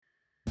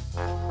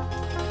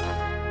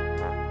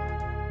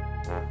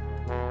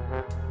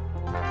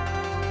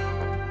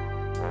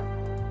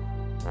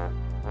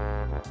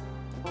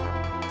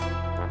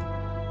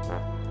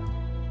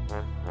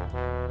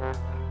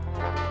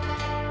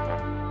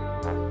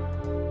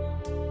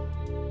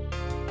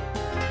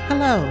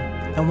Hello,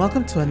 and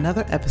welcome to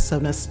another episode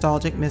of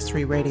Nostalgic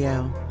Mystery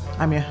Radio.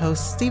 I'm your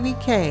host, Stevie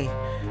K,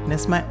 and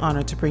it's my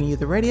honor to bring you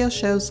the radio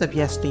shows of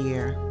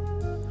yesteryear.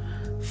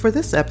 For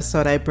this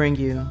episode, I bring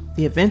you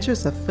The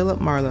Adventures of Philip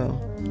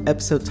Marlowe,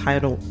 episode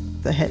titled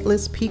The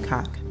Headless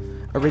Peacock,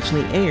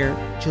 originally aired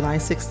July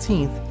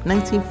 16,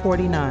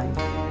 1949,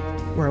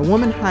 where a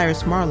woman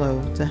hires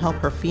Marlowe to help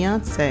her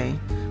fiancé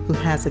who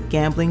has a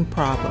gambling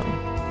problem.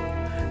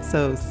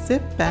 So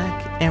sit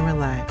back and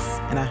relax,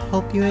 and I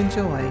hope you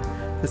enjoy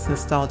this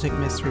Nostalgic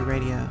Mystery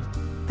Radio.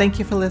 Thank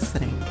you for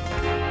listening.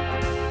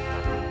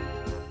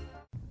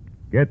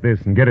 Get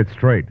this and get it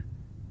straight.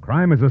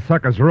 Crime is a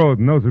sucker's road,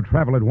 and those who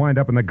travel it wind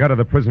up in the gut of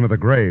the prison or the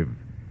grave.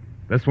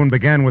 This one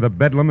began with a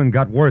bedlam and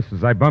got worse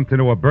as I bumped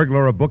into a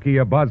burglar, a bookie,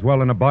 a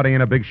Boswell, and a body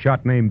and a big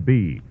shot named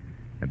B.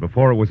 And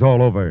before it was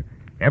all over,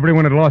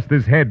 everyone had lost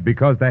his head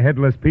because the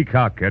headless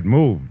peacock had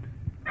moved.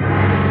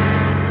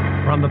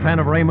 From the pen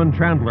of Raymond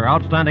Chandler,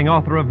 outstanding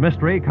author of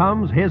mystery,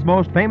 comes his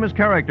most famous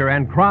character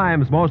and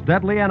crime's most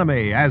deadly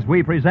enemy as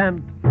we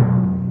present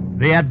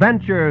The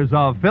Adventures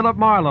of Philip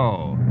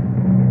Marlowe.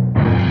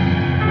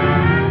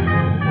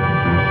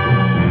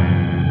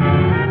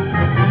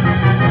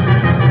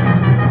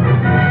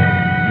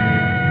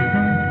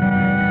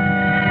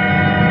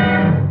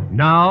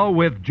 Now,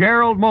 with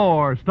Gerald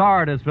Moore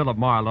starred as Philip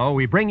Marlowe,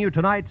 we bring you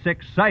tonight's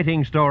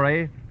exciting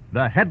story,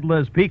 The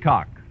Headless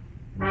Peacock.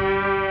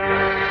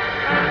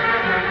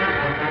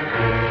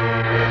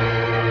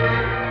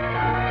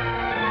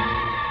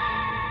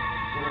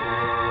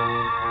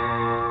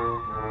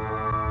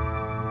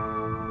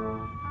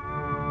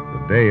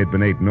 The day had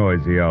been 8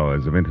 noisy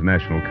hours of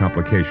international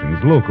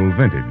complications, local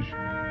vintage.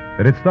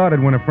 It had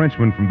started when a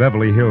Frenchman from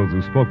Beverly Hills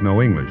who spoke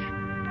no English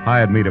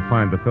hired me to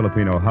find the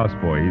Filipino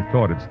houseboy he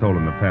thought had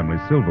stolen the family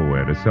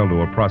silverware to sell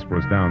to a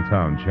prosperous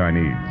downtown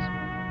Chinese.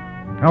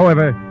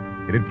 However,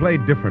 it had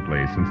played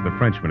differently since the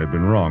Frenchman had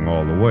been wrong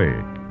all the way.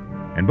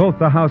 And both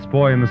the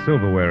houseboy and the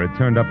silverware had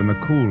turned up in the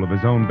cool of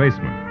his own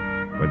basement,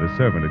 where the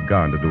servant had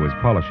gone to do his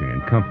polishing in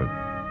comfort.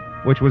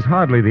 Which was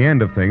hardly the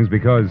end of things,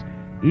 because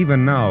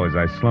even now, as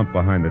I slumped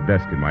behind the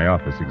desk in my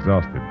office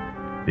exhausted,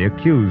 the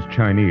accused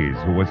Chinese,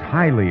 who was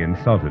highly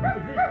insulted,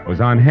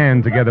 was on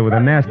hand together with a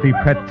nasty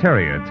pet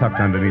terrier tucked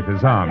underneath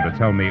his arm to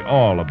tell me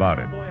all about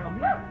it.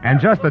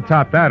 And just to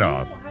top that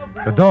off,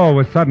 the door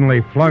was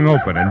suddenly flung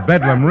open and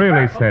bedlam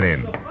really set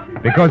in,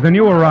 because the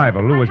new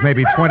arrival, who was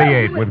maybe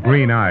 28 with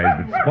green eyes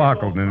that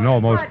sparkled in an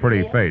almost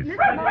pretty face,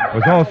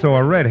 was also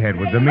a redhead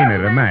with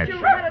demeanor to match.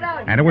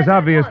 And it was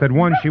obvious that,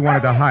 one, she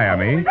wanted to hire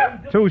me,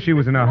 two, she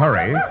was in a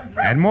hurry,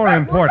 and more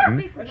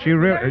important,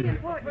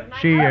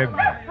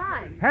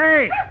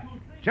 Hey!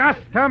 Just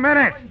a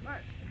minute!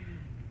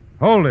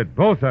 Hold it,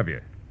 both of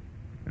you.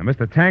 Now,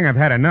 Mr. Tang, I've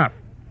had enough.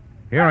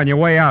 Here, on your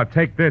way out,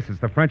 take this. It's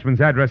the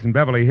Frenchman's address in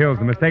Beverly Hills.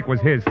 The mistake was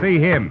his. See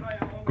him.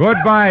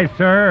 Goodbye,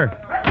 sir.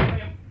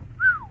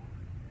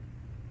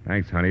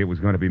 Thanks, honey. It was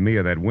going to be me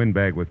or that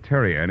windbag with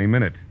Terrier any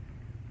minute.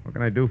 What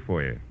can I do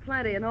for you?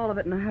 Plenty, and all of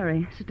it in a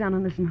hurry. Sit down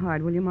and listen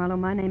hard, will you, Marlowe?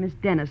 My name is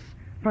Dennis,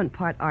 front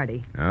part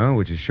Artie. Oh,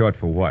 which is short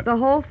for what? The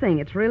whole thing.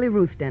 It's really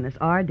Ruth Dennis,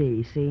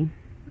 R.D., see?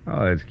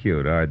 Oh, that's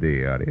cute,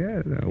 R.D., Artie.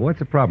 Yeah, what's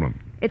the problem?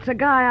 It's a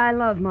guy I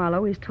love,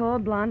 Marlowe. He's tall,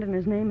 blonde, and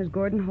his name is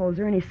Gordon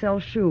Holzer, and he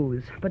sells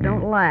shoes. But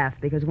don't laugh,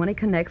 because when he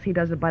connects, he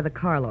does it by the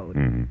carload.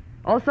 Mm-hmm.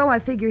 Also, I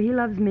figure he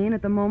loves me and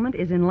at the moment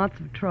is in lots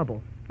of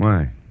trouble.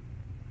 Why?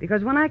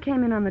 Because when I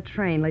came in on the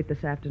train late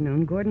this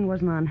afternoon, Gordon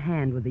wasn't on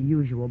hand with the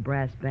usual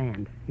brass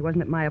band. He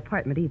wasn't at my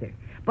apartment either.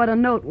 But a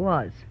note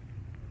was.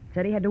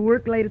 Said he had to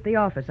work late at the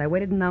office. I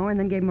waited an hour and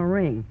then gave him a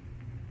ring.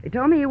 They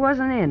told me he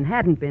wasn't in,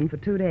 hadn't been for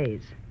 2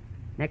 days.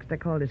 Next, I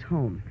called his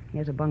home. He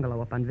has a bungalow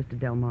up on Vista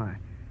Del Mar,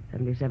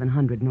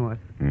 7700 North.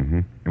 Mm-hmm.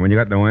 And when you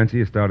got no answer,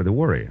 you started to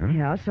worry, huh?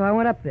 Yeah, so I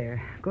went up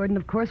there. Gordon,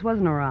 of course,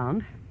 wasn't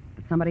around,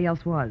 but somebody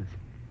else was.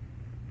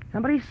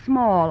 Somebody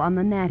small on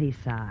the natty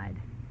side,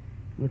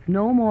 with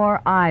no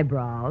more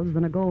eyebrows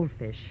than a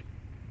goldfish.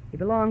 He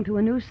belonged to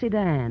a new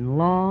sedan,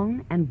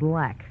 long and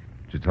black.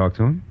 Did you talk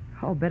to him?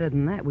 Oh, better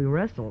than that. We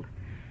wrestled.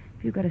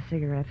 Have you got a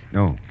cigarette?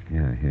 Oh,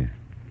 yeah, here.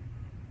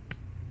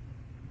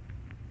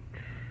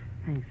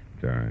 Thanks.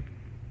 It's all right.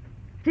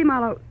 See,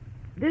 Marlowe,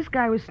 this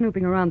guy was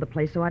snooping around the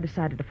place, so I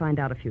decided to find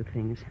out a few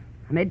things.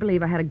 I made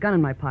believe I had a gun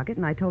in my pocket,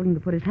 and I told him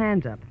to put his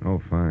hands up.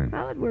 Oh, fine.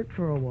 Well, it worked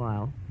for a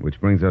while. Which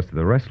brings us to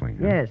the wrestling,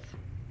 huh? Yes.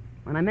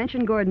 When I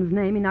mentioned Gordon's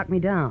name, he knocked me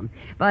down.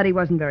 But he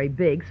wasn't very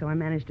big, so I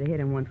managed to hit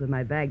him once with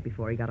my bag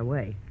before he got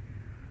away.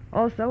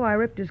 Also, I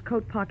ripped his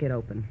coat pocket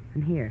open.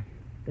 And here,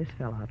 this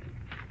fell out.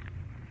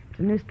 It's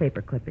a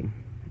newspaper clipping.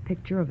 A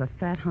picture of a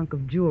fat hunk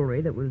of jewelry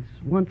that was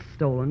once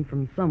stolen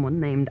from someone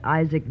named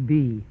Isaac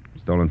B.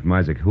 Stolen from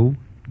Isaac who?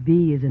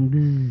 B is in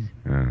bzz.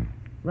 Oh.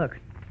 Look,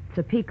 it's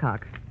a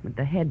peacock with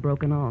the head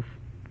broken off.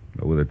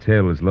 But with a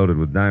tail that's loaded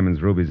with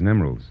diamonds, rubies, and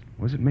emeralds.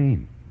 What does it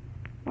mean?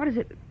 What is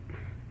it?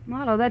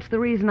 Marlowe, that's the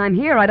reason I'm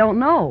here. I don't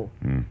know.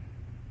 Hmm.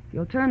 If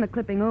you'll turn the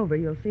clipping over,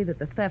 you'll see that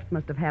the theft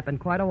must have happened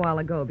quite a while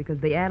ago because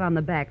the ad on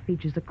the back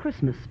features a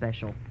Christmas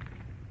special.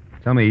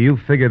 Tell me, you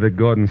figure that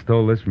Gordon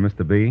stole this from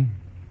Mr. B?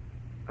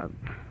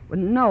 Well,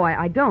 no,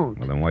 I don't.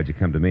 Well, then why'd you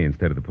come to me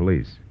instead of the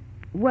police?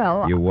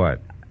 Well, You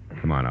what?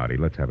 Come on, Artie,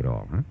 let's have it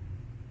all, huh?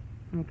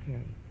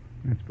 Okay.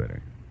 That's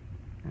better.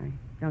 I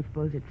don't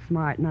suppose it's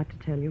smart not to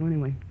tell you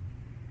anyway.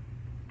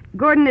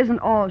 Gordon isn't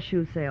all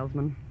shoe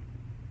salesman.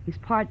 He's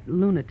part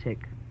lunatic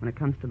when it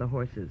comes to the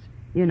horses.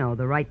 You know,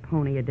 the right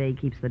pony a day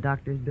keeps the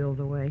doctor's bills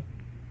away.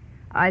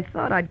 I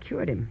thought I'd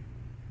cured him.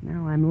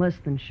 Now I'm less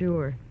than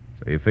sure.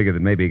 So you figured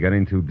that maybe he got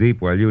in too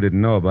deep while you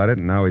didn't know about it,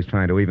 and now he's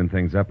trying to even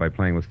things up by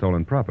playing with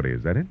stolen property.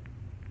 Is that it?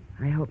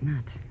 I hope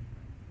not.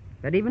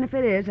 But even if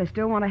it is, I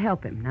still want to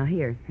help him. Now,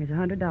 here's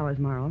 $100,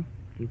 Marlowe.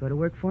 If you go to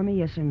work for me,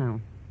 yes or no?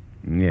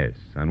 Yes,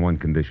 on one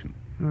condition.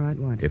 All right,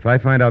 what? If I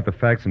find out the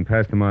facts and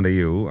pass them on to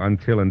you,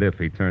 until and if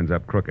he turns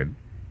up crooked,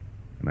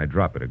 then I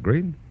drop it.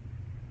 Agreed?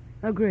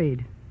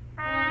 Agreed.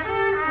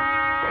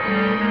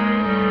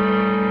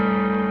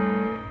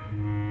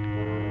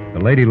 The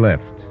lady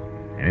left,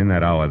 and in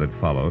that hour that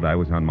followed, I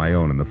was on my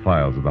own in the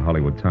files of the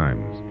Hollywood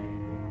Times.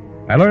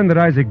 I learned that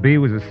Isaac B.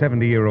 was a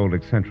 70-year-old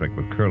eccentric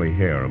with curly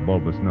hair, a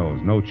bulbous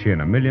nose, no chin,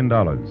 $1 million,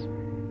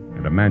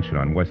 and a mansion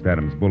on West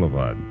Adams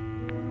Boulevard.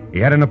 He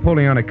had a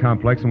Napoleonic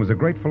complex and was a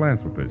great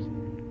philanthropist,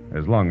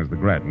 as long as the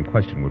grant in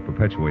question would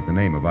perpetuate the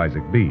name of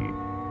Isaac B.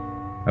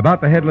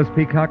 About the headless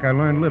peacock, I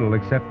learned little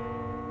except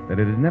that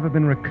it had never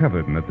been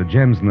recovered and that the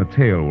gems in the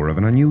tail were of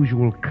an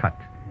unusual cut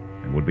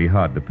and would be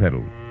hard to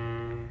peddle.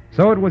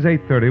 So it was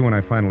 8:30 when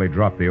I finally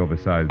dropped the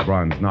oversized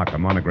bronze knocker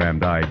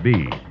monogrammed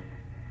IB,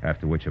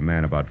 after which a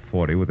man about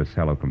 40 with a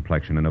sallow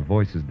complexion and a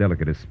voice as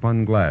delicate as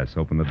spun glass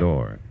opened the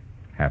door,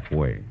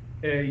 halfway.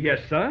 Yes,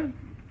 sir.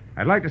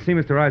 I'd like to see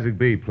Mr. Isaac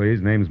B.,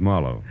 please. Name's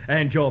Marlowe.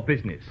 And your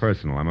business?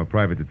 Personal. I'm a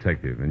private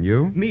detective. And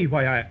you? Me,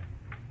 why,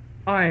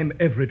 I'm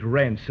Everett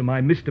Ransom.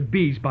 I'm Mr.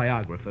 B's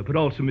biographer, but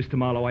also, Mr.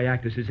 Marlowe, I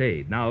act as his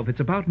aide. Now, if it's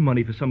about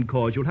money for some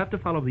cause, you'll have to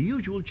follow the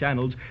usual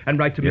channels and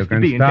write to You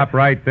Mr. B. can stop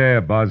right there,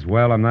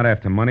 Boswell. I'm not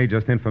after money,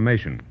 just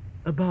information.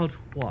 About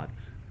what?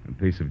 A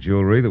piece of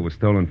jewelry that was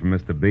stolen from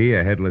Mr. B.,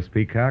 a headless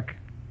peacock.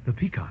 The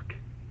peacock.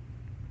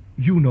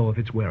 You know of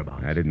its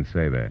whereabouts. I didn't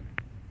say that.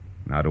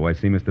 Now, do I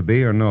see Mr.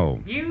 B. or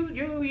no? You,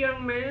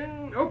 young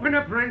man. Open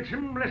up,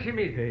 Ransom. Let him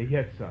in.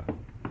 Yes, sir.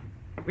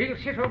 We'll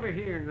sit over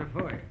here in the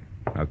foyer.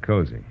 How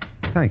cozy.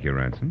 Thank you,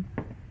 Ransom.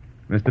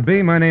 Mr.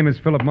 B., my name is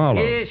Philip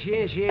Marlowe. Yes.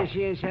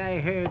 I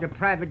heard. A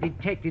private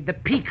detective, the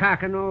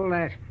peacock and all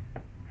that.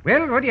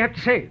 Well, what do you have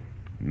to say?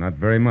 Not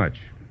very much.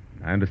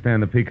 I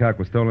understand the peacock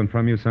was stolen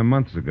from you some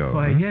months ago.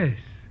 Why, huh? yes.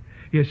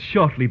 Yes,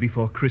 shortly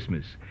before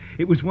Christmas.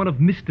 It was one of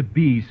Mr.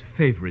 B's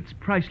favorites,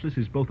 priceless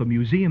as both a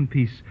museum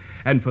piece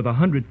and for the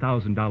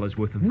 $100,000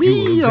 worth of jewels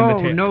We in the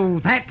all know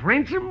that,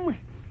 Ransom.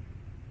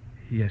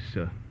 Yes,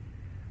 sir.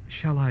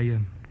 Shall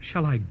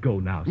I go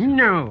now, sir?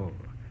 No.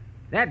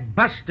 That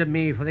bust of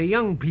me for the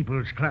Young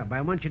People's Club.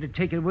 I want you to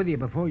take it with you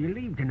before you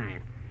leave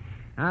tonight.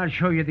 I'll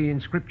show you the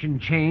inscription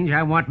change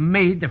I want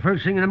made the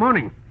first thing in the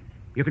morning.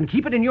 You can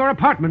keep it in your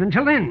apartment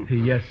until then.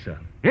 Yes, sir.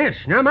 Yes.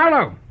 Now,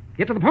 Marlowe,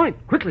 get to the point.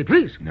 Quickly,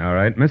 please. All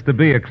right. Mr.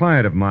 B., a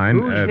client of mine...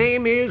 Whose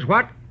name is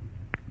what?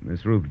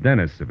 Miss Ruth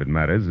Dennis, if it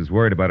matters, is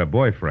worried about a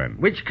boyfriend.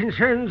 Which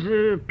concerns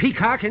the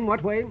peacock in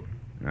what way?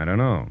 I don't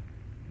know.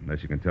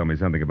 Unless you can tell me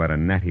something about a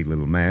natty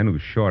little man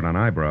who's short on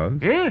eyebrows.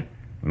 Eh?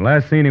 When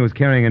last seen, he was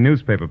carrying a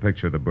newspaper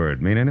picture of the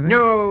bird. Mean anything?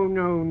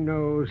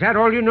 No. Is that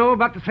all you know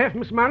about the theft,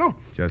 Miss Marlowe?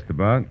 Just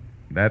about.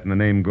 That and the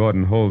name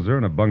Gordon Holzer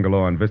and a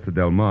bungalow on Vista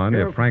Del Mar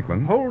near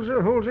Franklin.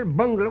 Holzer,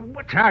 bungalow.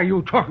 What are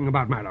you talking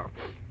about, Marlowe?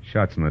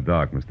 Shots in the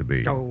dark, Mr.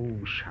 B. Oh,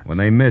 shut. When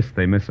they miss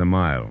a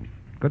mile.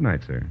 Good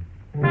night, sir.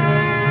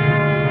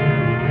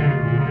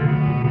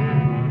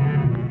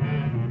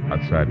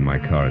 Outside in my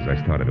car, as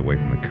I started away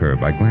from the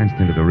curb, I glanced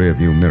into the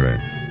rearview mirror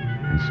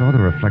and saw the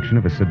reflection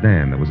of a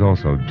sedan that was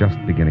also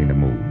just beginning to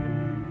move.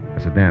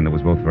 A sedan that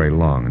was both very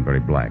long and very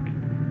black.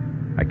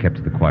 I kept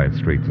to the quiet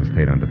streets and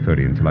stayed under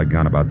 30 until I'd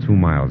gone about 2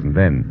 miles, and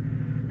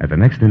then, at the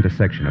next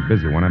intersection, a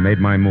busy one, I made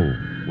my move,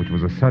 which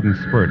was a sudden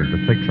spurt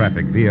into thick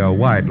traffic via a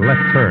wide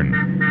left turn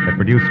that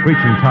produced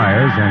screeching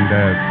tires and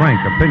frank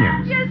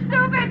opinions. You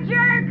stupid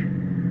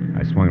jerk!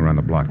 I swung around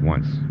the block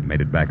once,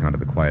 made it back onto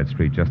the quiet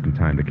street just in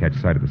time to catch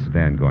sight of the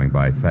sedan going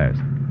by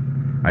fast.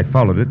 I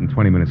followed it, and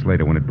 20 minutes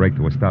later, when it braked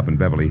to a stop in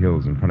Beverly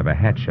Hills in front of a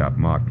hat shop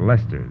marked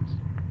Lester's,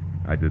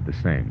 I did the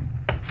same.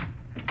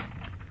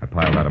 I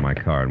piled out of my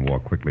car and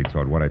walked quickly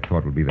toward what I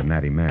thought would be the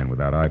natty man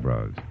without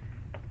eyebrows.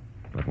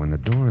 But when the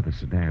door of the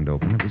sedan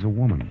opened, it was a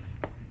woman,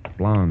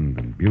 blonde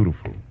and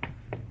beautiful,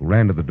 who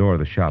ran to the door of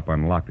the shop,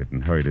 unlocked it,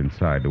 and hurried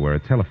inside to where a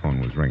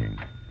telephone was ringing.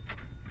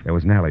 There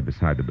was an alley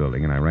beside the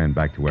building, and I ran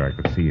back to where I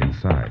could see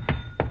inside.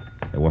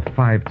 There were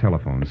 5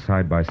 telephones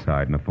side by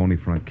side in a phony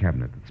front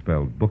cabinet that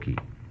spelled bookie.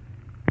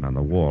 And on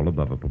the wall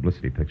above a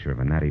publicity picture of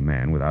a natty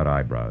man without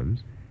eyebrows,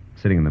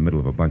 sitting in the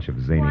middle of a bunch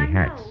of zany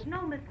hats.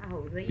 No, Miss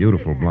Houser.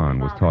 Beautiful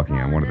blonde was talking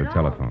on one of the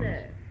telephones.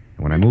 And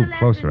when I moved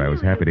closer, I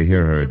was happy to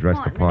hear her address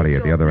the party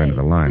at the other end of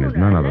the line as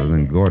none other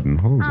than Gordon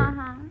Holzer.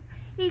 Uh-huh.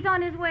 He's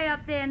on his way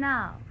up there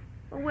now.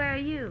 Well, where are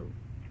you?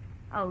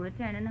 Oh,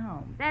 returning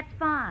home. That's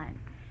fine.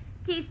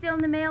 Key still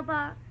in the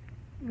mailbox?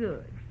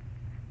 Good.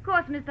 Of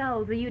course, Mr.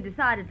 Holzer, you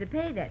decided to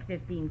pay that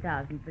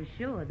 $15,000 for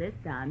sure this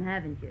time,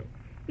 haven't you?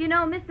 You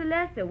know, Mr.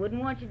 Lester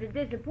wouldn't want you to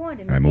disappoint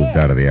him. I moved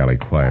out of the alley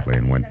quietly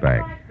and went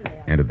back.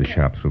 Entered the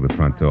shop through the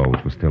front door,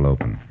 which was still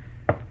open.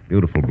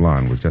 Beautiful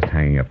blonde was just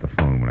hanging up the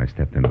phone when I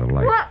stepped into the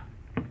light. What?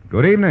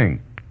 Good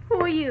evening.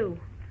 Who are you?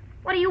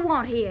 What do you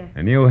want here?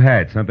 A new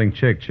hat. Something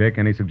chick.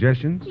 Any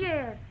suggestions?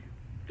 Yes.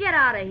 Get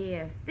out of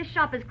here. This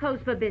shop is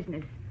closed for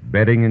business.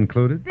 Bedding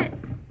included?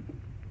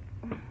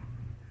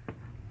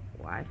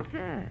 Why,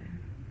 sir,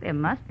 there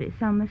must be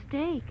some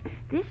mistake.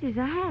 This is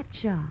a hat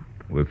shop.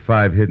 With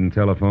 5 hidden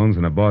telephones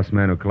and a boss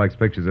man who collects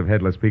pictures of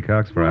headless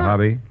peacocks for a What?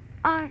 hobby?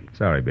 I...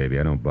 Sorry, baby,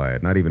 I don't buy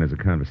it. Not even as a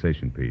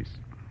conversation piece.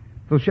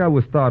 So shall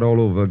we start all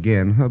over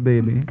again, huh,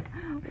 baby?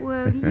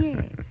 Well,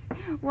 yes.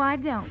 Why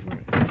don't we?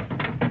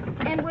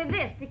 And with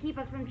this to keep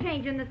us from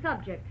changing the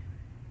subject.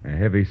 A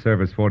heavy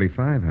service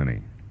 45,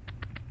 honey.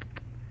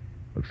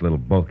 Looks a little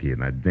bulky in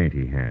that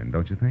dainty hand,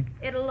 don't you think?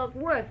 It'll look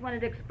worse when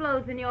it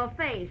explodes in your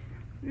face.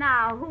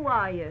 Now, who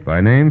are you?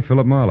 By name,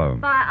 Philip Marlowe.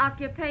 By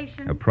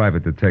occupation? A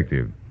private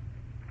detective.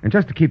 And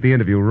just to keep the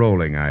interview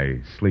rolling, I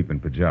sleep in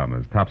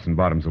pajamas, tops and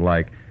bottoms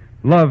alike.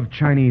 Love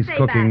Chinese Stay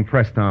cooking, back.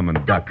 pressed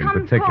almond duck in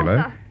Come particular.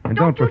 closer. And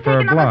don't you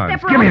prefer take another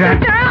blondes. step Give me or I'll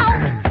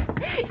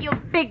that. shoot you. You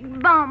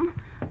big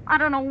bum. I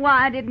don't know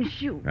why I didn't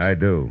shoot. I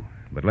do.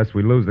 But lest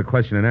we lose the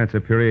question and answer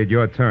period,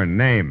 your turn.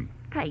 Name.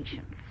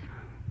 Patience.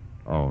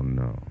 Oh,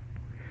 no.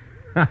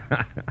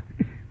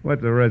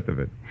 What's the rest of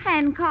it?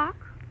 Hancock.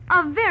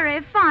 A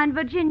very fine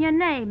Virginia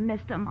name,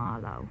 Mr.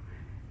 Marlowe.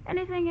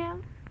 Anything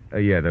else?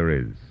 Yeah, there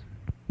is.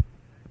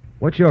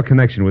 What's your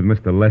connection with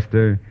Mr.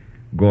 Lester,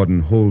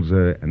 Gordon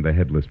Holzer, and the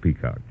Headless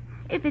Peacock?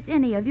 If it's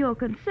any of your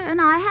concern,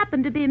 I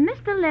happen to be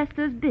Mr.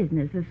 Lester's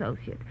business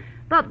associate.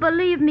 But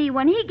believe me,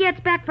 when he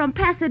gets back from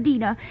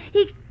Pasadena,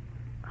 he...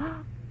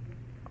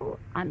 Oh,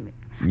 I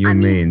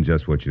mean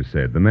just what you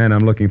said. The man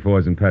I'm looking for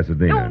is in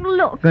Pasadena. Don't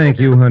look. Thank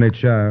you, honey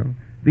child.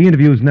 The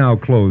interview's now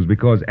closed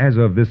because as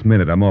of this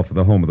minute, I'm off for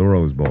the home of the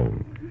Rose Bowl.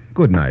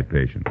 Good night,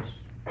 Patience.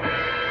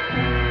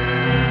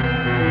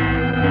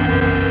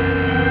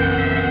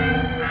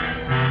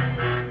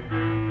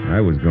 I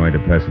was going to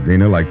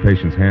Pasadena like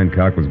Patience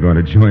Hancock was going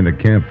to join the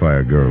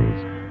Campfire Girls.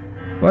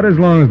 But as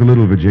long as the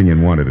little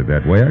Virginian wanted it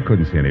that way, I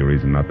couldn't see any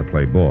reason not to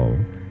play ball.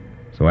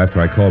 So after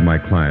I called my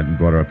client and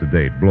brought her up to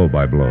date, blow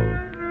by blow,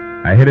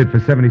 I headed for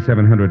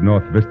 7700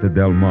 North Vista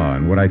Del Mar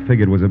in what I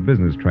figured was a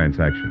business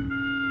transaction,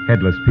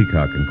 Headless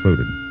Peacock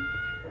included.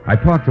 I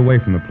parked away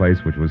from the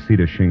place, which was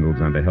cedar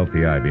shingles under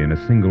healthy ivy and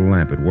a single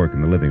lamp at work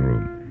in the living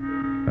room.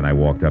 Then I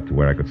walked up to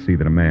where I could see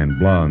that a man,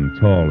 blond,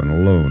 tall, and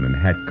alone, in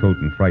hat, coat,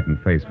 and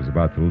frightened face, was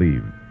about to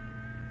leave.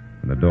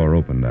 When the door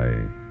opened, I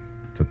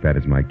took that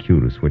as my cue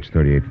to switch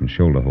 38 from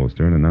shoulder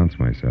holster and announce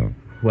myself.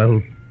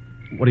 Well,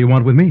 what do you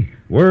want with me?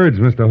 Words,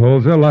 Mr.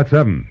 Holzer, lots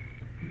of them.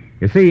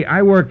 You see,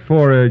 I work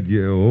for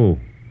Mr.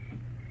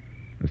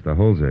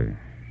 Holzer,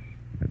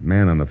 that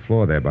man on the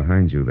floor there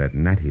behind you, that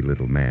natty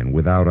little man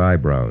without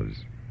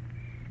eyebrows,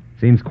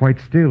 seems quite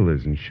still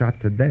as in shot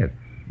to death.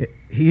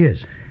 He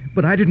is.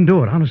 But I didn't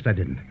do it. Honest, I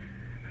didn't.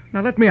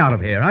 Now, let me out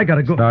of here. I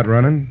gotta go. Start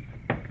running?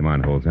 Come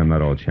on, Holzer, I'm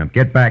not all chump.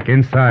 Get back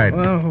inside.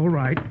 Well, all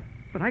right.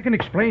 But I can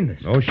explain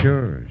this. Oh,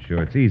 sure.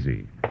 It's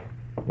easy.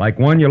 Like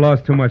one, you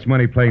lost too much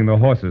money playing the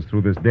horses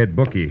through this dead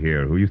bookie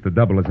here who used to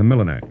double as a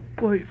milliner.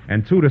 Boy.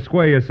 And 2, to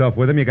square yourself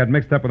with him, you got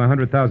mixed up with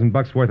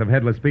 $100,000 worth of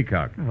Headless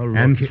Peacock. Oh, look,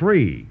 and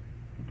 3,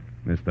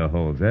 Mr.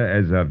 Holzer,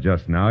 as of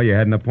just now, you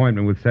had an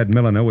appointment with said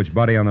milliner, which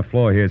body on the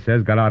floor here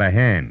says got out of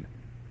hand.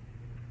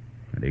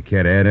 Do you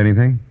care to add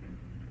anything?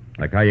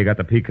 Like how you got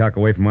the Peacock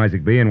away from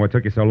Isaac B. and what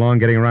took you so long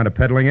getting around to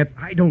peddling it?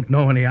 I don't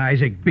know any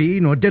Isaac B.,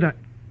 nor did I...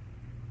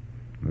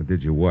 Or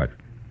did you what?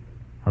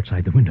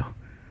 Outside the window.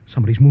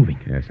 Somebody's moving.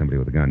 Yeah, somebody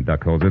with a gun.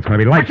 Duck Holzer. It's going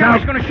to be lights Watch out! out.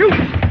 He's going to shoot!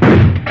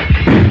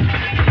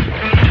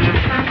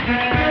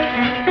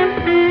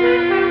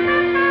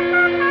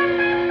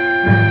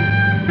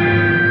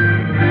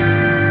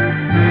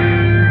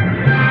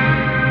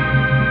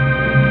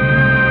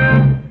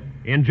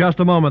 In just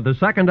a moment, the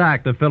second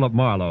act of Philip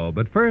Marlowe.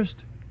 But first,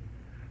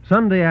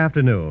 Sunday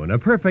afternoon, a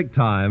perfect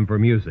time for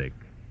music.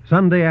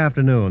 Sunday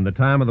afternoon, the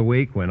time of the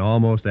week when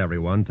almost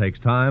everyone takes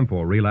time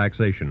for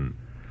relaxation.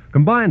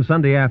 Combine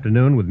Sunday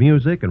afternoon with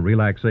music and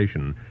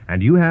relaxation,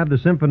 and you have the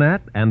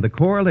Symphonette and the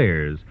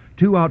Choraleers,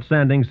 2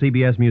 outstanding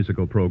CBS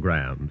musical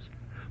programs.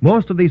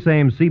 Most of these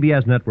same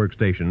CBS network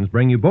stations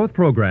bring you both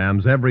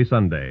programs every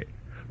Sunday.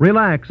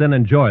 Relax and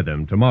enjoy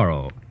them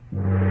tomorrow.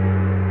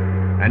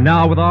 And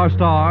now, with our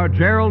star,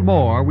 Gerald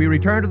Moore, we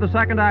return to the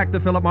second act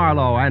of Philip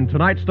Marlowe and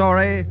tonight's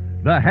story,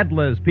 The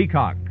Headless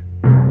Peacock.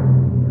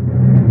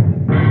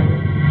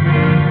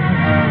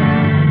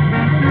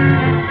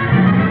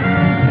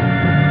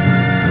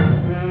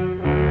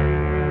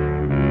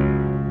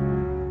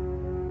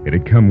 It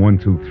had come 1,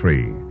 2,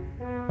 3.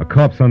 A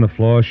corpse on the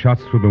floor,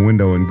 shots through the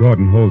window, and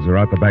Gordon Holzer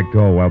out the back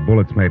door while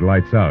bullets made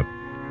lights out.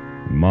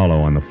 And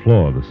Marlowe on the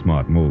floor, the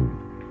smart move.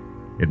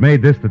 It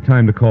made this the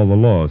time to call the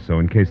law, so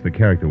in case the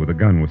character with the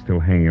gun was still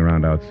hanging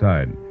around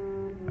outside,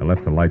 I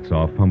left the lights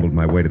off, fumbled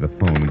my way to the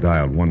phone, and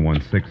dialed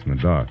 116 in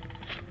the dark.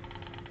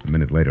 A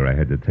minute later, I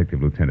had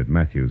Detective Lieutenant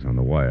Matthews on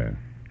the wire.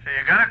 So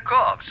you got a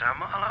corpse, huh,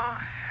 Marlowe?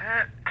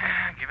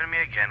 Give it to me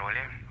again, will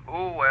you?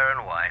 Who, where,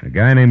 and why? A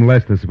guy named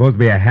Lester, supposed to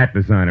be a hat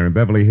designer in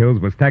Beverly Hills,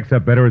 but stacks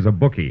up better as a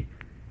bookie.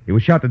 He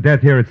was shot to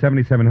death here at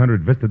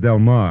 7700 Vista Del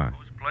Mar.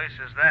 Whose place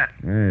is that?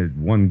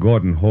 One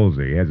Gordon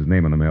Holzer. He has his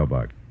name on the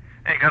mailbox.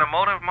 Hey, got a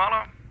motive,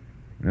 Marlowe?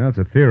 Well, it's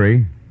a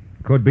theory.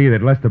 Could be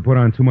that Lester put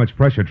on too much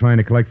pressure trying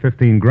to collect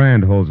 15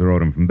 grand Holzer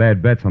owed him from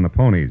bad bets on the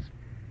ponies.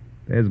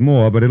 There's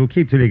more, but it'll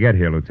keep till you get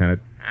here,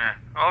 Lieutenant.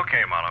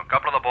 Okay, Marlowe. A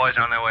couple of the boys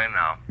on their way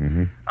now.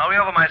 Mm-hmm. I'll be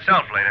over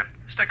myself later.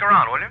 Stick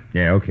around, will you?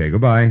 Yeah, okay.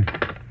 Goodbye.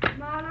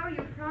 Marlowe,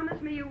 you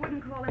promised me you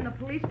wouldn't call in the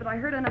police, but I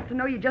heard enough to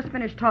know you just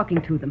finished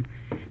talking to them.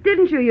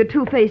 Didn't you, you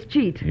two-faced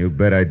cheat? You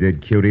bet I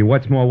did, cutie.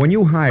 What's more, when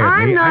you hired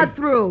me... I'm not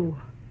through.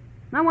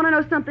 I want to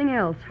know something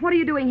else. What are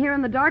you doing here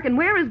in the dark, and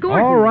where is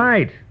Gordon? All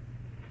right.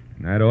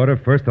 In that order,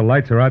 first the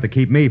lights are out to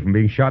keep me from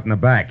being shot in the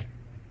back.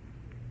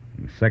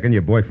 And second,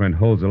 your boyfriend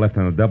Holzer left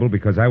on the double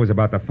because I was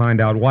about to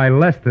find out why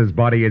Lester's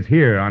body is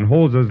here on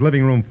Holzer's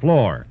living room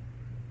floor.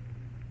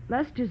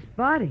 Lester's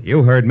body?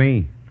 You heard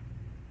me.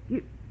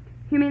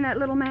 You mean that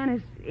little man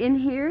is in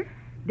here,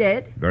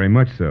 dead? Very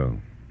much so.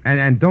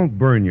 And don't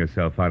burn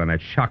yourself out on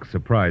that shock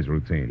surprise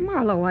routine.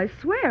 Marlowe, I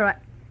swear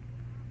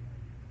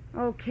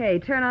Okay,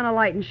 turn on a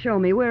light and show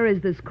me. Where is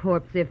this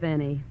corpse, if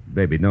any?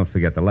 Baby, don't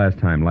forget the last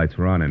time lights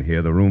were on in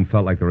here, the room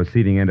felt like the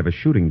receding end of a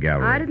shooting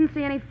gallery. I didn't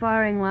see any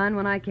firing line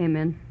when I came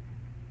in.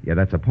 Yeah,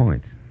 that's a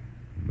point.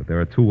 But there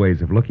are two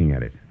ways of looking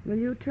at it. Will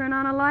you turn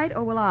on a light,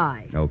 or will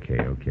I? Okay.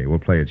 We'll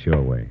play it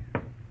your way.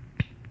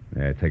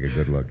 Yeah, take a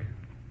good look.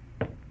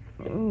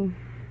 Oh,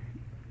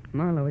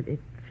 Marlowe,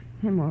 it's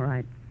him, all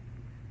right.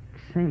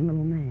 Same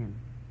little man.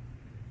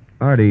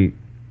 Artie,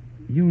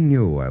 you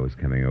knew I was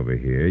coming over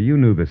here. You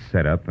knew the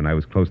setup, and I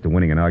was close to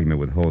winning an argument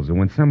with Holzer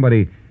when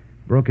somebody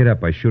broke it up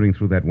by shooting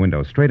through that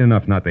window, straight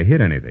enough not to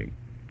hit anything,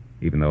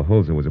 even though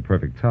Holzer was a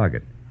perfect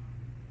target.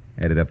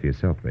 Add it up for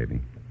yourself,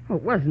 baby. Oh,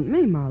 it wasn't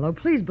me, Marlowe.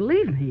 Please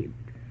believe me.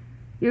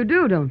 You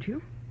do, don't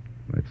you?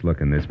 Let's look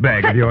in this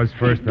bag of yours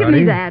first, Give Artie.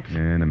 me that.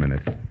 In a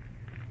minute.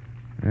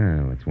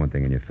 Well, that's one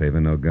thing in your favor,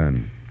 no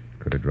gun.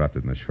 Could have dropped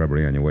it in the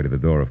shrubbery on your way to the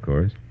door, of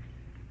course.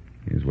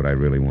 Here's what I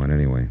really want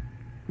anyway.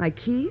 My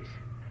keys?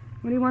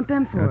 What do you want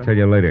them for? I'll tell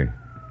you later.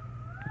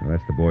 Well,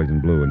 that's the boys in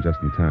blue, and just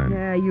in time.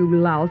 Yeah, you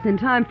louse. In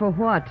time for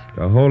what?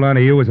 To hold on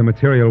to you as a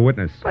material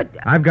witness. But...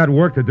 I've got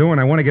work to do, and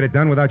I want to get it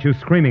done without you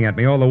screaming at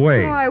me all the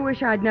way. Oh, I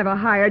wish I'd never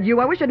hired you.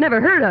 I wish I'd never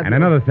heard of you. And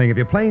another thing, if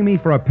you're playing me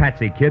for a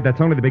patsy, kid,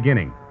 that's only the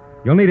beginning.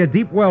 You'll need a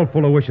deep well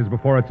full of wishes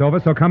before it's over,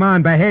 so come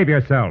on, behave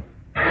yourself.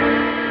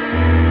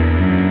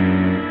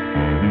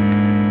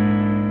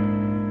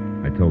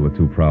 I told the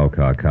two prowl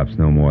car cops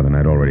no more than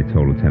I'd already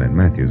told Lieutenant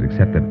Matthews,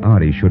 except that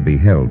Artie should be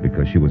held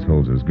because she was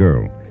Holzer's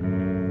girl.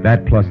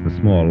 That plus the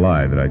small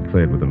lie that I'd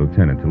cleared with the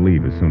lieutenant to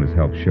leave as soon as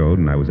help showed,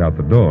 and I was out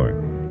the door,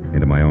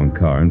 into my own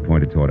car, and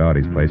pointed toward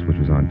Artie's place, which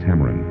was on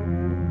Tamarin.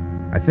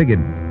 I figured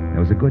there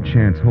was a good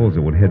chance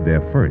Holzer would head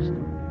there first,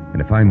 and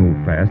if I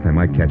moved fast, I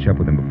might catch up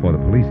with him before the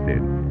police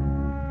did.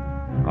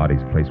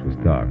 Artie's place was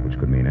dark, which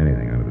could mean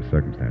anything under the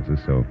circumstances,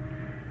 so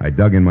I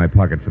dug in my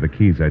pocket for the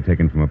keys I'd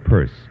taken from a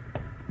purse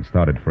and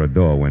started for a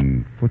door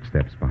when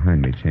footsteps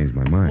behind me changed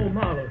my mind. Oh,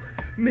 Marlowe.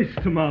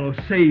 Mr. Marlowe,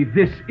 say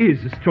this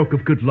is a stroke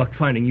of good luck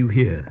finding you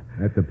here.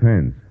 That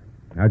depends.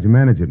 How'd you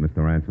manage it,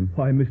 Mr. Ransom?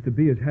 Why, Mr.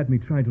 B has had me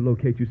trying to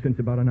locate you since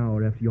about an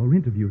hour after your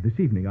interview this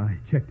evening. I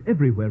checked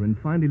everywhere and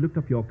finally looked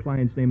up your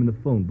client's name in the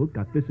phone book,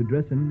 got this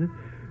address, and,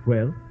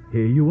 well,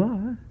 here you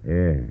are.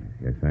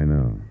 Yes, I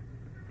know.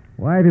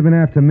 Why have you been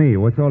after me?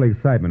 What's all the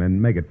excitement?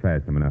 And make it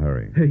fast. I'm in a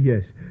hurry.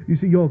 Yes. You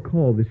see, your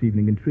call this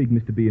evening intrigued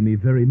Mr. B and me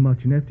very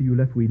much, and after you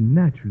left, we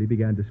naturally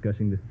began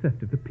discussing the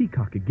theft of the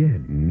Peacock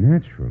again.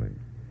 Naturally.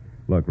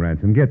 Look,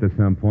 Ransom, get to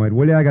some point,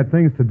 will you? I got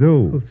things to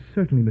do. Oh,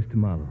 certainly, Mr.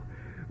 Marlowe.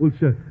 Well,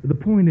 sir, the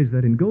point is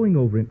that in going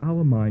over in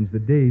our minds the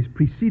days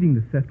preceding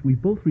the theft, we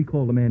both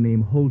recall a man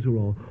named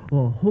Holzer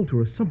or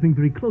Holter or something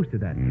very close to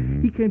that.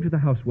 Mm-hmm. He came to the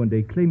house one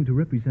day claiming to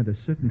represent a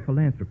certain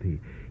philanthropy.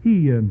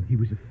 He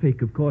was a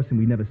fake, of course, and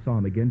we never saw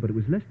him again, but it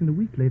was less than a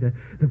week later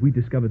that we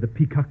discovered the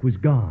Peacock was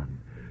gone.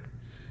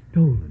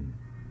 Stolen.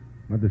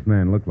 What'd this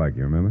man look like,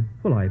 you remember?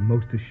 Well, I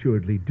most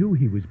assuredly do.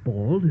 He was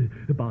bald,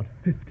 about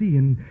 50,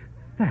 and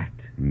fat.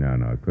 No,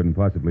 it couldn't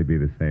possibly be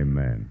the same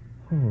man.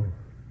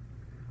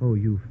 Oh,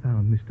 you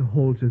found Mr.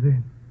 Holzer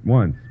then?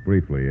 Once,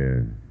 briefly,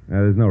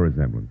 there's no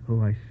resemblance.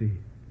 Oh, I see.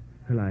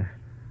 Well,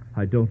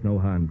 I don't know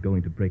how I'm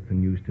going to break the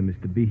news to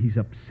Mr. B. He's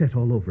upset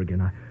all over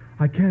again.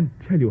 I can't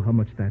tell you how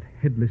much that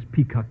headless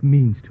peacock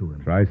means to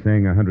him. Try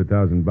saying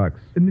 $100,000.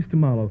 Mr.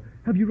 Marlowe,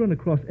 have you run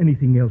across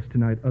anything else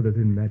tonight other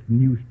than that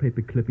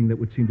newspaper clipping that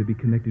would seem to be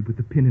connected with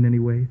the pin in any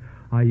way?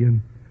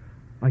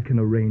 I can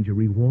arrange a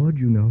reward,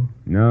 you know.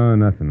 No,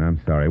 nothing.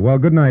 I'm sorry. Well,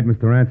 good night,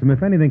 Mr. Ransom.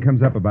 If anything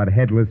comes up about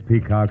headless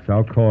peacocks,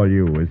 I'll call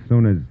you as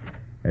soon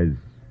as...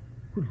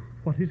 Well,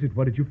 what is it?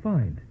 What did you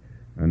find?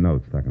 A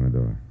note stuck in the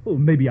door. Oh,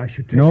 maybe I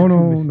should take No, it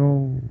to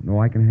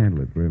no, I can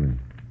handle it, really.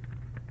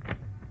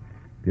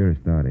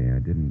 Dearest Artie, I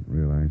didn't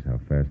realize how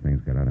fast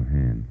things got out of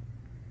hand.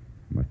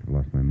 I must have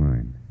lost my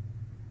mind.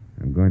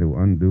 I'm going to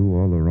undo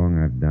all the wrong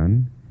I've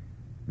done,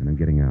 and I'm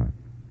getting out.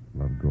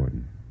 Love,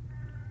 Gordon.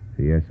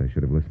 P.S. I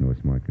should have listened to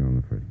a smart girl in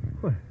the first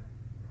place.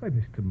 Why,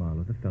 Mr.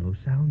 Marlowe, the fellow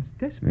sounds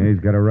desperate. Yeah, he's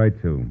got a right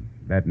to.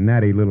 That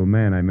natty little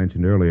man I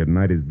mentioned earlier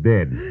tonight is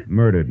dead,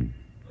 murdered.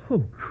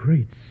 Oh,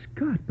 great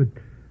Scott. But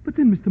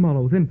then, Mr.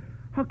 Marlowe, then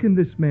how can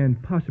this man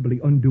possibly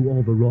undo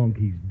all the wrong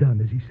he's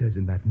done, as he says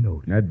in that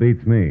note? That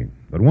beats me.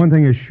 But one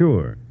thing is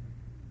sure.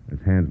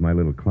 This hands my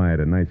little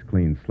client a nice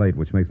clean slate,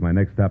 which makes my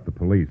next stop the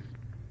police.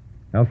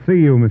 I'll see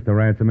you, Mr.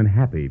 Ransom, and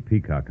happy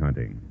peacock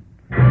hunting.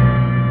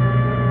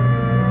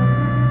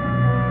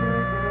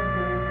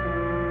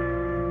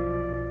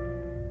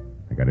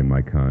 I got in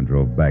my car and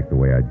drove back the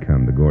way I'd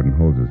come to Gordon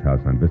Holz's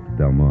house on Vista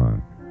Del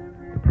Mar.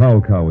 The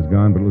prowl car was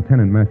gone, but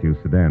Lieutenant Matthews'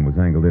 sedan was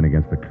angled in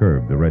against the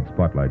curb, the red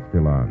spotlight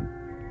still on.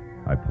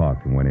 I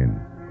parked and went in.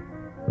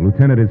 The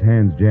lieutenant, his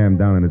hands jammed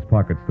down in his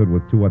pocket, stood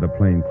with two other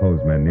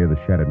plainclothesmen near the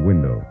shattered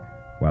window,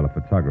 while a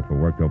photographer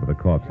worked over the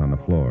corpse on the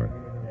floor.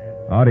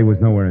 Artie was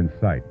nowhere in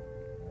sight.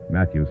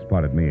 Matthews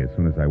spotted me as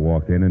soon as I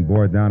walked in and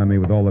bore down on me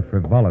with all the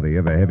frivolity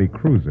of a heavy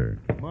cruiser.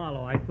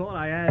 Marlowe, I thought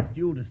I asked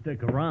you to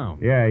stick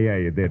around. Yeah,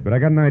 you did, but I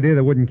got an idea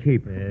that wouldn't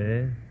keep.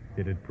 Yeah?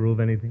 Did it prove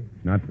anything?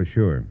 Not for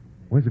sure.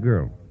 Where's the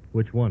girl?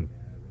 Which one?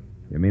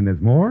 You mean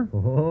there's more?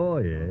 Oh,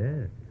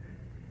 yeah.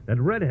 That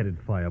red-headed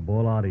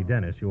fireball, Artie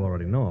Dennis, you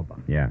already know about.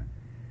 Yeah.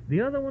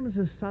 The other one is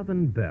a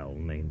Southern belle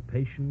named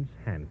Patience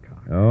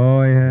Hancock.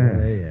 Oh,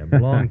 yeah. Yeah,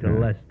 belonged to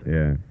Lester.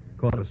 Yeah.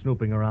 Caught her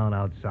snooping around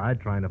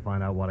outside trying to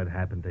find out what had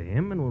happened to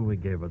him, and when we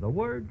gave her the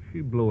word, she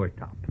blew her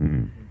top.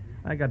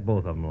 I got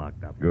both of them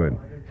locked up. Good.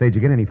 Say, did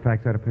you get any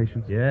facts out of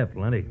Patience? Yeah,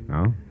 plenty.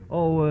 No?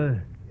 Oh,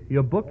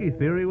 your bookie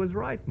theory was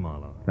right,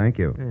 Marlowe. Thank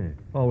you.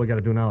 Yeah. All we got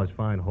to do now is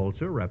find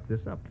Holzer, wrap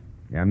this up.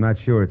 Yeah, I'm not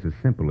sure it's as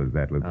simple as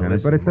that, Lieutenant,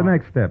 listen, but it's the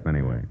Mark. next step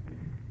anyway.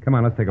 Come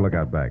on, let's take a look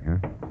out back,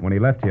 huh? When he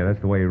left here, that's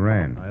the way he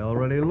ran. I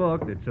already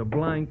looked. It's a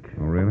blank.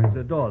 Oh, really? It's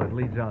a door that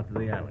leads out to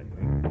the alley.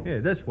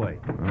 Here, this way.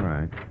 All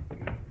right.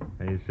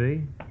 And you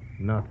see?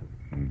 Nothing.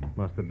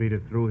 Must have beat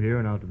it through here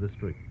and out to the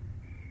street.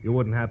 You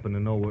wouldn't happen to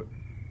know where...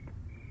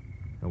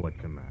 Now, what's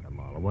the matter,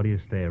 Marlowe? What are you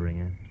staring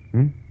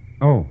at?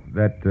 Oh,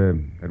 that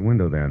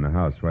window there in the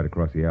house right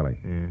across the alley.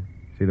 Yeah.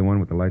 See the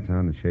one with the lights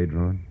on, the shade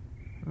drawn?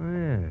 Oh,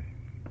 yeah.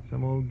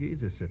 Some old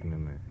geezer sitting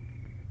in there.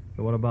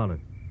 So what about it?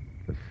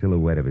 The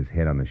silhouette of his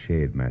head on the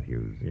shade,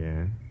 Matthews.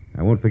 Yeah?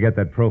 I won't forget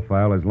that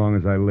profile as long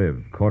as I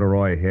live.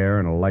 Corduroy hair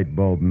and a light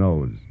bulb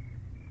nose.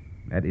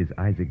 That is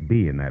Isaac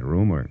B. in that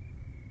room, or...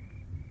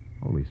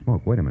 Holy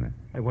smoke, wait a minute.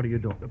 Hey, what are you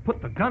doing?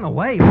 Put the gun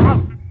away.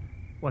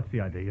 What's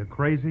the idea? You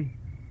crazy?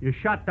 You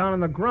shot down on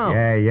the ground.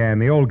 Yeah, and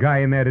the old guy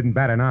in there didn't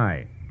bat an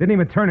eye. Didn't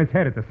even turn his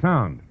head at the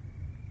sound.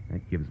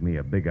 That gives me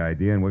a big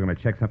idea, and we're going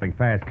to check something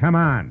fast. Come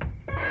on.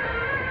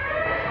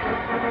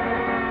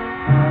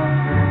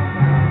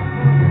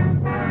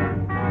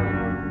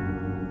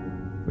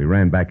 We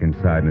ran back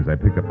inside, and as I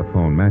picked up the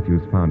phone,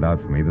 Matthews found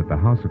out for me that the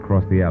house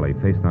across the alley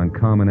faced on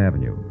Carmen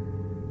Avenue.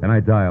 Then I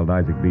dialed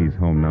Isaac B.'s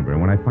home number, and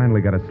when I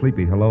finally got a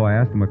sleepy hello, I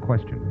asked him a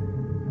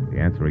question. The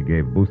answer he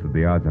gave boosted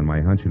the odds on my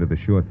hunch into the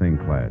sure thing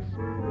class.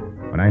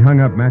 When I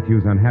hung up,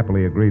 Matthews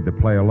unhappily agreed to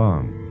play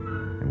along,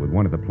 and with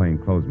one of the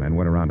plainclothesmen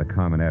went around to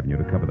Carmen Avenue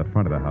to cover the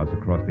front of the house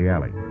across the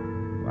alley.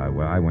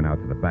 I went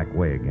out to the back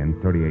way again,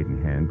 38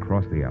 in hand,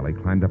 crossed the alley,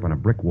 climbed up on a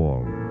brick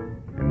wall,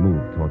 and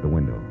moved toward the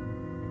window.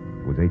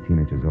 It was 18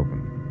 inches open.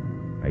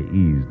 I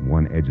eased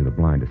one edge of the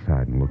blind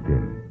aside and looked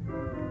in.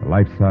 A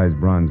life-size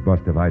bronze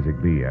bust of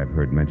Isaac B., I've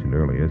heard mentioned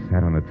earlier,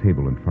 sat on a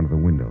table in front of the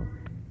window.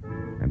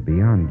 And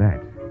beyond that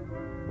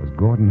was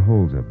Gordon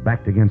Holzer,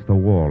 backed against the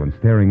wall and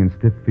staring in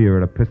stiff fear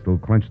at a pistol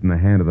clenched in the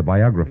hand of the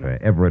biographer,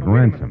 Everett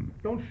Ransom.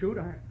 Don't shoot.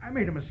 I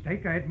made a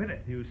mistake, I admit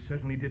it. You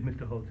certainly did,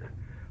 Mr. Holzer.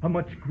 A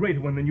much greater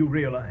one than you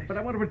realize. But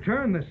I want to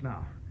return this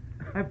now.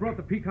 I've brought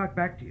the peacock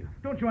back to you.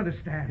 Don't you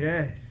understand?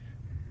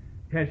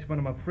 Yes, but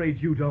I'm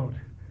afraid you don't.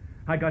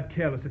 I got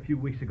careless a few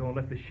weeks ago and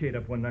left the shade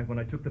up one night when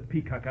I took the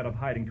peacock out of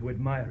hiding to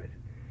admire it.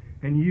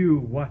 And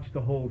you watched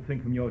the whole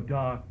thing from your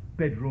dark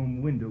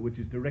bedroom window, which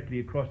is directly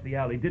across the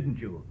alley, didn't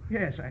you?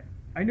 Yes,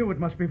 I knew it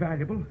must be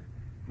valuable.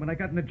 When I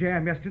got in a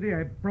jam yesterday,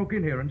 I broke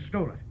in here and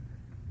stole it.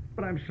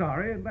 But I'm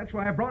sorry, and that's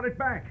why I brought it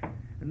back.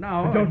 And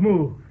now... Don't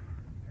move.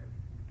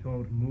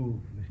 Don't move,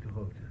 Mr.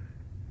 Holzer.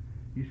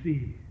 You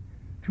see,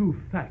 two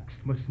facts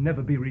must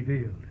never be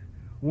revealed.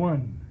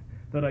 One,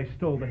 that I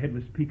stole the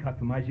headless peacock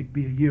from Isaac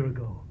B. a year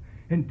ago.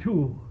 And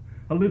two,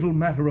 a little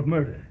matter of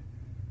murder.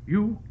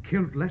 You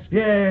killed Lester?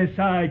 Yes,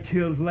 I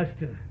killed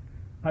Lester.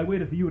 I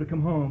waited for you to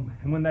come home,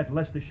 and when that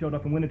Lester showed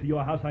up and went into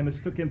your house, I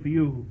mistook him for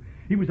you.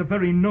 He was a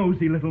very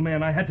nosy little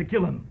man. I had to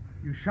kill him.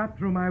 You shot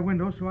through my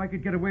window so I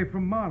could get away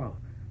from Marlowe,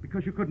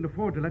 because you couldn't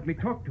afford to let me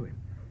talk to him.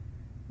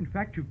 In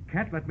fact, you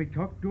can't let me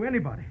talk to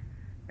anybody.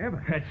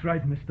 Ever. That's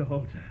right, Mr.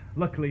 Holzer.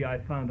 Luckily, I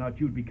found out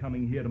you'd be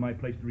coming here to my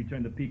place to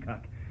return the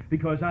peacock,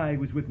 because I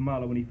was with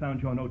Marlowe when he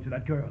found your note to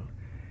that girl.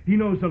 He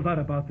knows a lot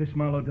about this,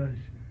 Marlowe does.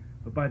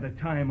 But by the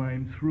time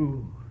I'm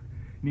through,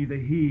 neither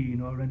he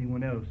nor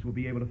anyone else will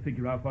be able to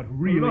figure out what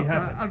really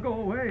happened. I'll go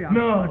away.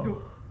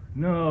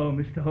 No,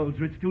 Mr.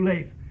 Holzer, it's too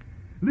late.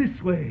 This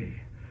way.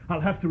 I'll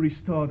have to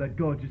restore that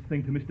gorgeous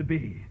thing to Mr.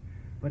 B.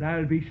 But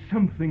I'll be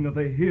something of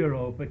a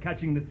hero for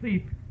catching the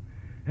thief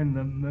and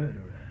the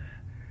murderer.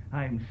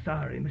 I'm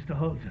sorry, Mr.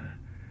 Holzer.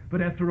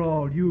 But after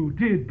all, you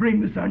did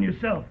bring this on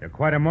yourself. You're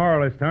quite a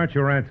moralist, aren't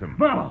you, Ransom?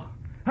 Marlowe!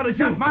 How did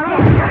you...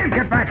 Marlowe!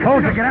 Get back,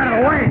 Holzer! Get out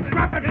of the way!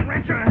 Drop it,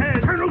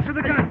 Ransom! Turn loose of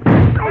the gun!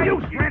 No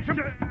use, Ransom!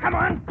 Come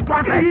on!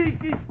 Drop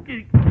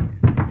it!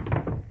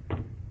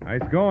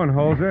 Nice going,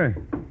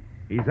 Holzer.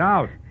 He's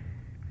out.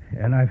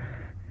 And I've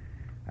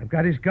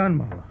got his gun,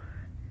 Marlowe.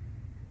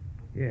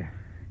 Yeah.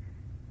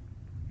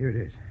 Here it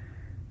is.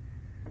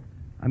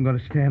 I'm going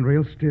to stand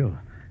real still.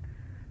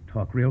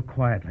 Talk real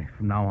quietly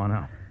from now on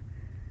out.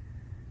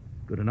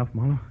 Good enough,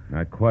 Marlowe?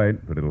 Not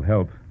quite, but it'll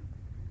help.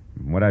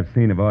 From what I've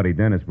seen of Artie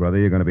Dennis, brother,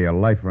 you're going to be a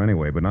lifer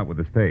anyway, but not with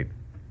the state.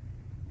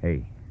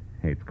 Hey,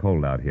 it's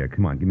cold out here.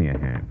 Come on, give me a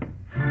hand.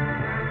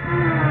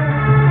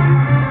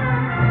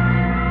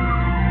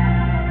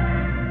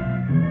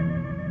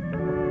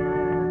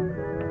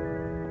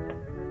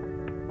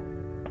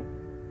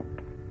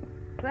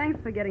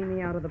 Thanks for getting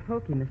me out of the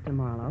pokey, Mr.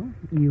 Marlowe.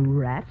 You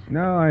rat.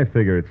 No, I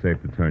figure it's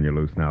safe to turn you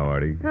loose now,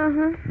 Artie.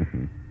 Uh-huh.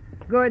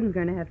 Gordon's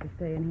going to have to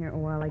stay in here a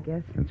while, I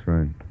guess. That's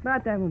right.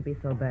 But that won't be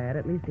so bad.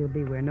 At least he'll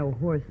be where no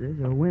horses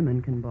or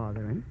women can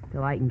bother him,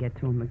 till I can get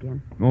to him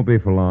again. Won't be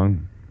for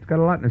long. He's got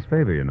a lot in his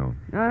favor, you know.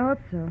 I hope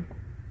so.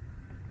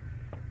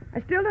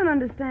 I still don't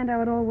understand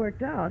how it all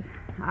worked out.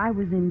 I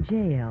was in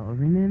jail,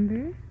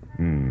 remember?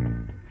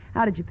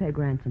 How did you peg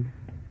ransom?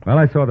 Well,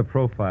 I saw the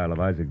profile of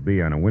Isaac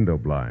B. on a window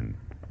blind.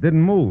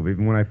 Didn't move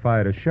even when I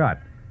fired a shot.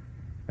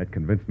 That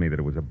convinced me that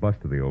it was a bust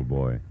of the old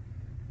boy.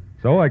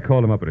 So I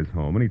called him up at his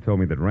home, and he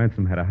told me that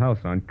Ransom had a house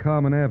on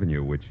Carmen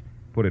Avenue, which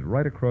put it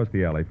right across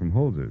the alley from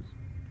Holzer's.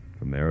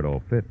 From there, it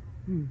all fit.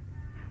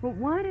 Well,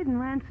 why didn't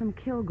Ransom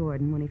kill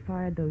Gordon when he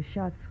fired those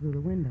shots through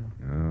the window?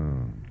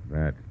 Oh,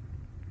 that.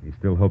 He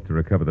still hoped to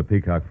recover the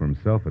peacock for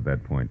himself at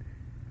that point.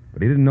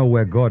 But he didn't know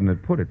where Gordon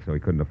had put it, so he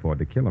couldn't afford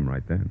to kill him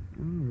right then.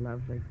 Oh,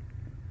 lovely.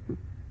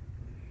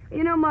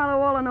 You know,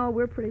 Marlowe, all in all,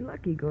 we're pretty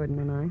lucky, Gordon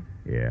and I.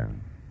 Yeah.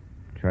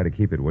 Try to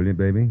keep it, will you,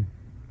 baby?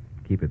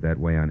 Keep it that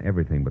way on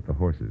everything but the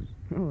horses.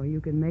 Oh, you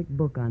can make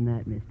book on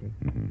that, mister.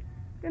 Mm-hmm.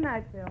 Good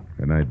night, Phil.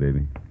 Good night,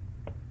 baby.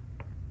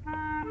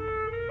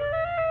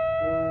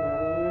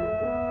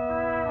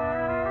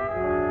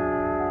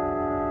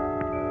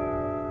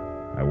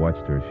 I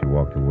watched her as she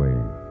walked away.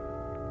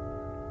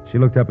 She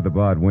looked up at the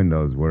barred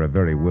windows where a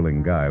very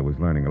willing guy was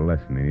learning a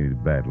lesson he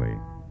needed badly.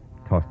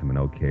 Tossed him an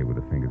okay with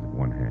the fingers of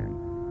one hand.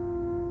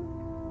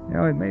 You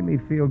know, it made me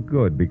feel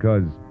good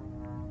because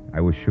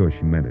I was sure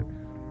she meant it.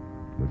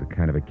 Was the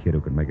kind of a kid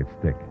who could make it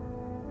stick.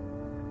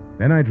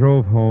 Then I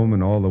drove home,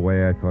 and all the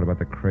way I thought about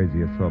the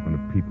crazy assortment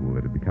of people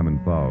that had become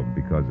involved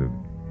because of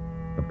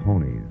the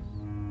ponies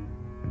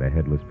and a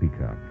headless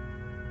peacock.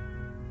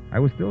 I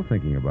was still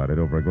thinking about it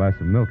over a glass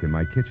of milk in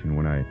my kitchen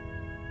when I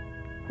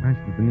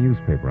glanced at the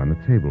newspaper on the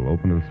table,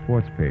 opened to the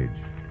sports page.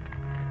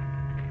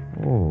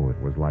 Oh,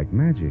 it was like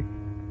magic.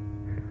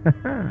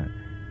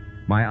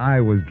 My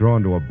eye was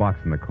drawn to a box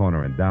in the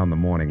corner and down the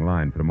morning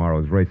line for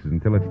tomorrow's races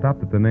until it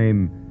stopped at the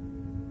name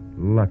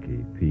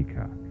Lucky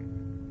Peacock.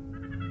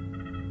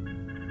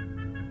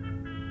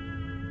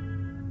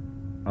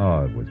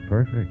 Oh, it was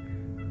perfect.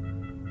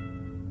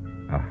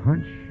 A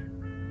hunch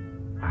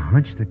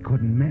that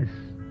couldn't miss.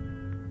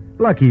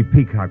 Lucky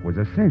Peacock was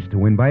a cinch to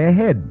win by a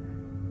head.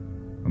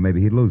 Or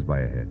maybe he'd lose by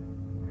a head.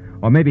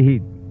 Or maybe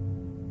he'd...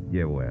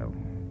 Yeah, well,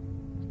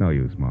 it's no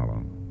use,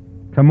 Marlowe.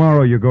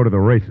 Tomorrow you go to the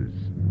races.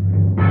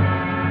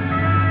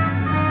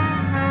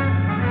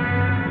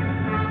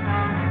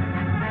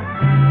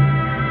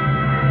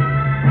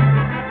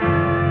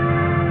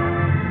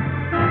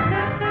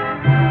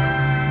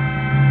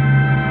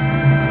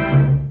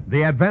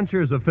 The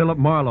Adventures of Philip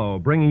Marlowe,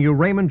 bringing you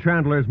Raymond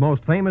Chandler's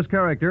most famous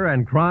character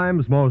and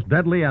crime's most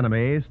deadly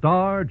enemy,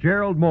 star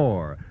Gerald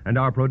Moore, and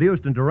are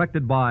produced and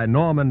directed by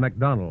Norman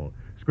MacDonald.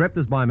 Script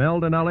is by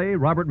Mel Donnelly,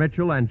 Robert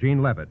Mitchell, and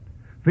Gene Levitt.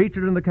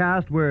 Featured in the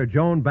cast were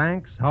Joan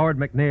Banks, Howard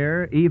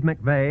McNear, Eve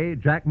McVeigh,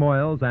 Jack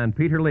Moyles, and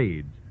Peter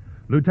Leeds.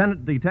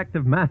 Lieutenant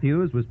Detective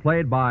Matthews was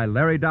played by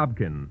Larry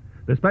Dobkin.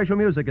 The special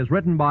music is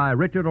written by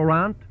Richard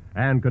Orant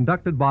and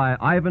conducted by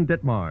Ivan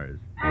Ditmars.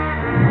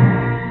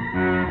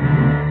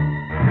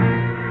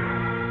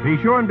 Be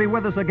sure and be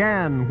with us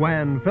again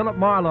when Philip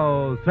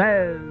Marlowe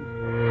says...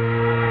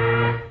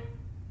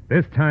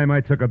 This time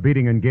I took a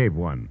beating and gave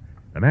one.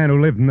 The man who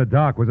lived in the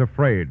dark was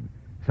afraid.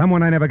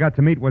 Someone I never got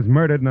to meet was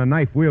murdered and a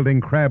knife-wielding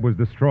crab was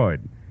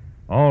destroyed.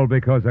 All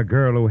because a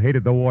girl who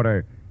hated the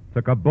water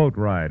took a boat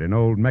ride in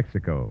old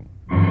Mexico.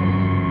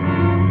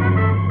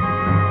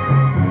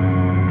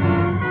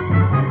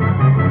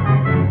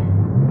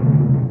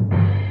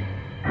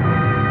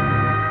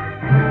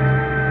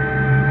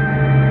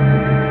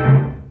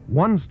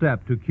 One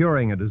step to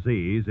curing a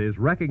disease is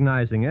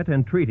recognizing it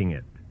and treating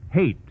it.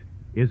 Hate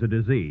is a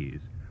disease,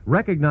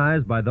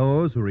 recognized by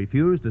those who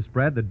refuse to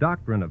spread the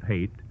doctrine of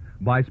hate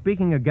by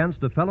speaking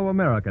against a fellow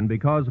American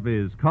because of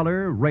his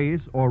color,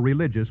 race, or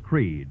religious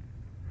creed.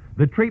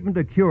 The treatment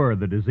to cure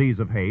the disease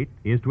of hate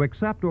is to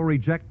accept or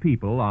reject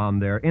people on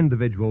their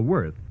individual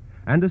worth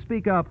and to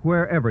speak up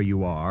wherever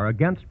you are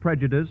against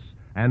prejudice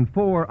and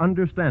for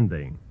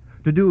understanding,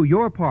 to do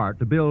your part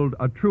to build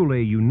a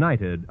truly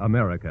united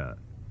America.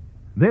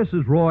 This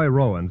is Roy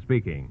Rowan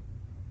speaking.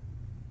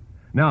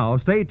 Now,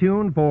 stay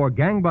tuned for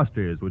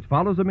Gangbusters, which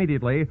follows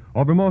immediately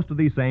over most of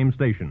these same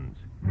stations.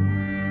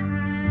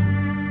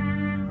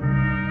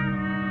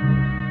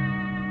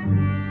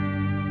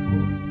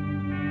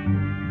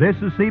 This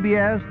is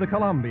CBS, the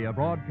Columbia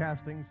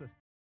Broadcasting System.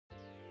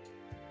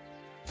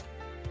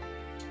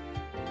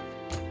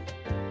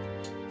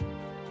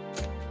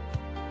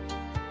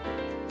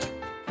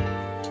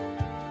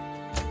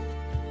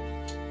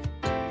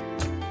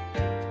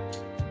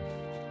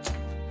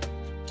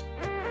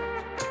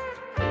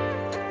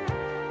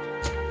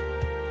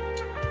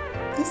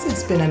 This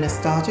has been a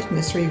Nostalgic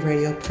Mystery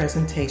Radio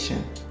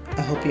presentation.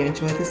 I hope you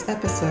enjoyed this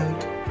episode.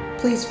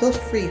 Please feel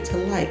free to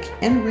like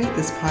and rate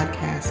this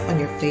podcast on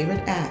your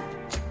favorite app.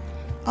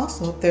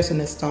 Also, there's a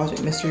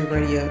Nostalgic Mystery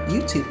Radio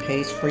YouTube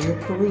page for your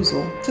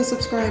perusal to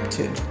subscribe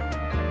to.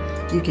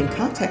 You can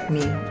contact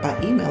me by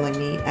emailing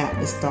me at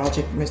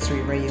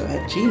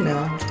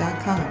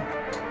nostalgicmysteryradio@gmail.com.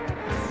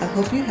 I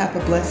hope you have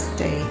a blessed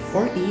day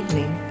or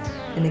evening.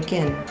 And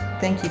again,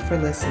 thank you for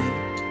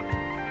listening.